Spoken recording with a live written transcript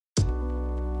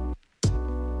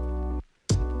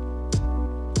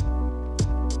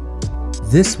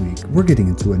This week, we're getting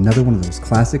into another one of those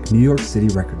classic New York City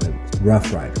record labels,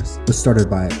 Ruff Ryders, was started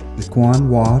by Jaquan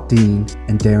Wah Dean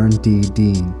and Darren D.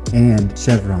 Dean and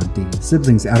Chevron Dean,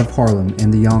 siblings out of Harlem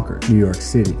and the Yonkers, New York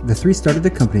City. The three started the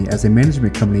company as a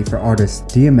management company for artists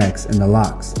DMX and the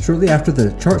Lox. Shortly after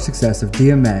the chart success of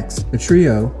DMX, the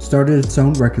trio started its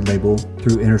own record label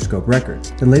through Interscope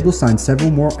Records. The label signed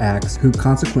several more acts who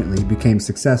consequently became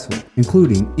successful,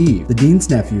 including Eve. The Dean's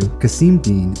nephew, Kasim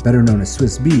Dean, better known as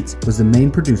Swizz Beatz, was the main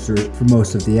producer for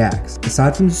most of the acts.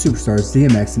 Aside from the superstars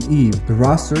DMX and Eve, the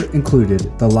roster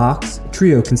included the Lox, a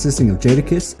trio consisting of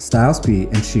Jadakiss, Styles P,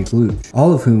 and Sheek Louch,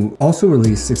 all of whom also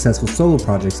released successful solo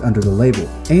projects under the label,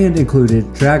 and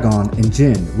included Drag-On and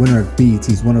Jin, winner of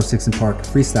BET's 106 & Park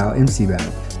Freestyle MC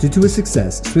Battle. Due to his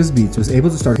success, Swizz Beatz was able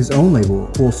to start his own label,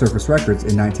 Full Surface Records,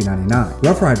 in 1999.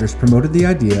 Ruff Ryders promoted the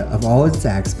idea of all its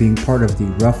acts being part of the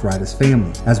Ruff Ryders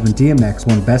family, as when DMX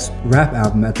won Best Rap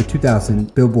Album at the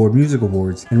 2000 Billboard Music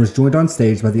Awards and was joined on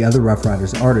stage by the other Ruff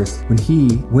Ryders artists when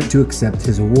he went to accept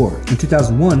his award. In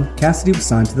 2001, Cassidy was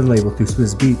signed to the label through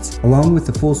Swizz Beatz, along with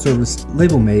the Full Service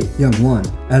label mate Young One.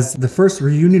 As the first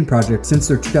reunion project since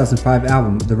their 2005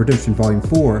 album, The Redemption Volume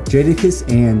 4,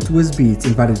 Jadakiss and Swizz Beatz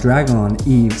invited Drag-On,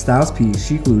 Eve, Styles P,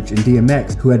 Sheek Louch, and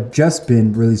DMX, who had just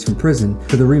been released from prison,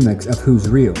 for the remix of Who's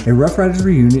Real. A Ruff Ryders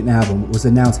reunion album was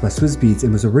announced by Swizz Beatz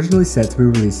and was originally set to be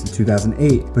released in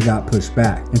 2008, but got pushed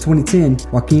back. In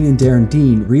 2010, Joaquin and Darren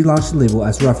Dean relaunched the label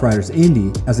as Ruff Ryders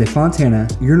Indie as a Fontana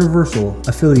Universal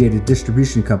affiliated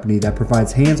distribution company that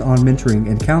provides hands-on mentoring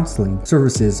and counseling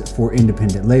services for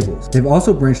independent labels. They've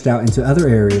also branched out into other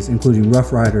areas, including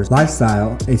Ruff Ryders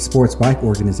Lifestyle, a sports bike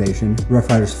organization, Ruff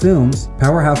Ryders Films,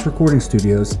 Powerhouse Recording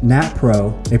Studios, Nat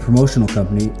Pro, a promotional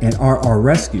company, and RR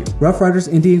Rescue. Ruff Ryders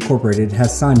Indie Incorporated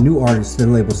has signed new artists to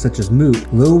the label such as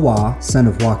Mook, Lil Wah, son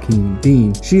of Joaquin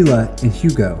Dean, Sheila, and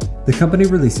Hugo. The company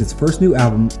released its first new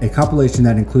album, a compilation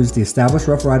that includes the established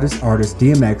Ruff Ryders artists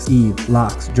DMX, Eve,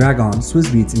 Lox, Drag-On, Swizz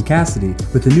Beatz, and Cassidy,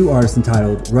 with a new artist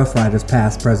entitled Ruff Ryders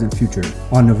Past, Present, Future,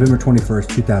 on November 21st,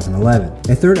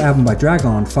 2011. A third album by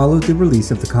Drag-On followed the release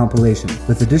of the compilation,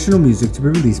 with additional music to be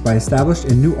released by established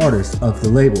and new artists of the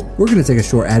label. We're going to take a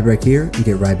short ad break here and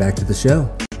get right back to the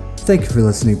show. Thank you for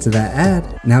listening to that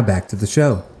ad. Now back to the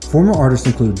show. Former artists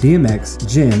include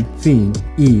DMX, Jin, Fiend,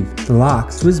 Eve, The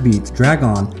Lox, Swizz Beatz,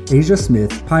 Drag-On, Asia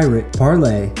Smith, Pirate,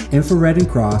 Parlay, Infrared and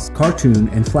Cross, Cartoon,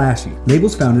 and Flashy.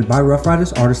 Labels founded by Ruff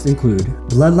Ryders artists include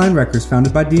Bloodline Records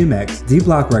founded by DMX,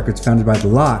 D-Block Records founded by The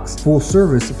Lox, Full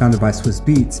Service founded by Swizz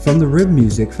Beatz, From the Rib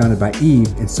Music founded by Eve,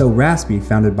 and So Raspy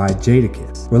founded by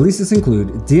Jadakiss. Releases include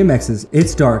DMX's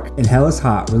It's Dark and Hell is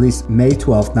Hot, released May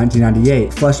 12,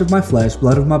 1998, Flesh of My Flesh,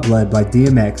 Blood of My Blood by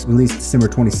DMX, released December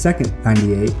 22,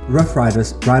 98, Ruff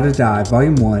Ryders Ride or Die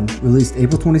Volume 1, released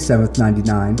April 27th,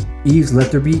 99. Eve's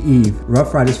Let There Be Eve,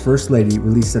 Ruff Ryders First Lady,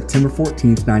 released September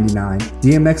 14th, 99.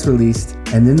 DMX released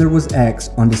And Then There Was X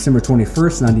on December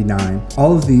 21st, 99.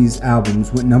 All of these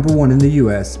albums went number 1 in the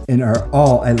US and are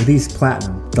all at least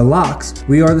platinum. The Lox,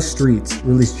 We Are the Streets,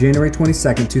 released January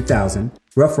 22nd, 2000.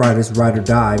 Ruff Ryders Ride or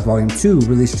Die Volume 2,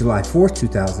 released July 4th,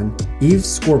 2000. Eve's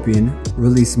Scorpion,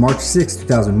 released March 6,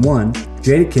 2001.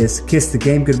 Jadakiss Kiss the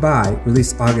Game Goodbye,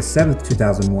 released August 7th,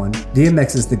 2001.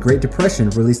 DMX's The Great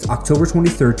Depression, released October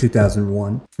 23rd,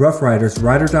 2001. Ruff Ryders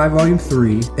Ride or Die Volume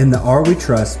 3, In the R We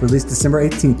Trust, released December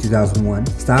 18th, 2001.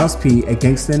 Styles P, A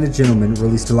Gangsta and a Gentleman,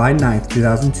 released July 9th,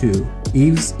 2002.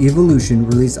 Eve's Evolution,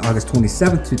 released August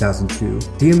 27th, 2002.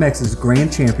 DMX's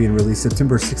Grand Champion, released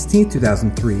September 16th,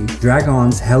 2003.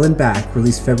 Drag-On's Hell and Back,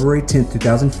 released February 10th,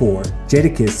 2004.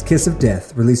 Jadakiss Kiss of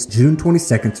Death, released June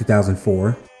 22nd,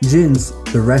 2004. Jin's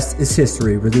The Rest Is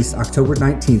History, released October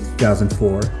 19,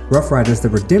 2004. Ruff Ryders The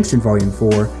Redemption Volume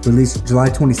 4, released July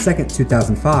 22,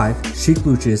 2005. Sheek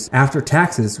Louch's After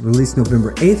Taxes, released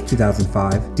November 8,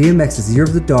 2005. DMX's Year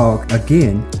of the Dog,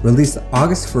 Again, released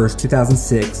August 1,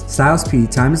 2006. Styles P,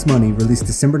 Time Is Money, released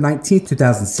December 19,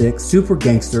 2006. Super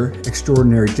Gangster,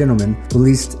 Extraordinary Gentleman,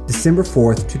 released December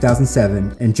 4,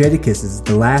 2007. And Jadakiss's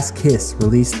The Last Kiss,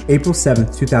 released April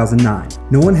 7, 2009.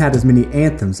 No one had as many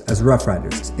anthems as Ruff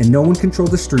Ryders, and no one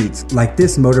controlled the streets like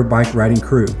this motorbike riding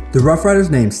crew. The Ruff Ryders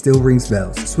name still rings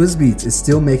bells. Swizz Beatz is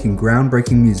still making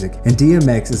groundbreaking music, and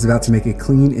DMX is about to make a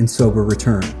clean and sober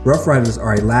return. Ruff Ryders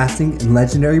are a lasting and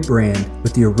legendary brand,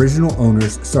 with the original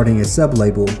owners starting a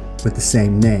sub-label with the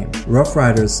same name. Ruff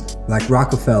Ryders, like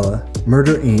Rockefeller,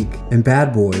 Murder Inc., and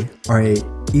Bad Boy, are a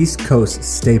East Coast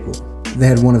staple. They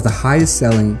had one of the highest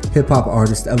selling hip-hop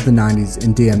artists of the 90s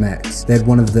in DMX. They had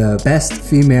one of the best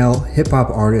female hip-hop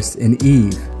artists in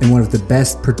Eve, and one of the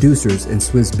best producers in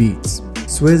Swizz Beatz.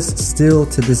 Swizz still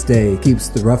to this day keeps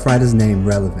the Ruff Ryders name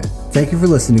relevant. Thank you for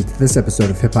listening to this episode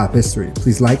of Hip Hop History.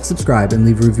 Please like, subscribe, and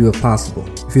leave a review if possible.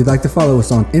 If you'd like to follow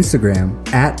us on Instagram,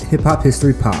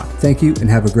 @HipHopHistoryPod. Thank you and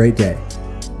have a great day.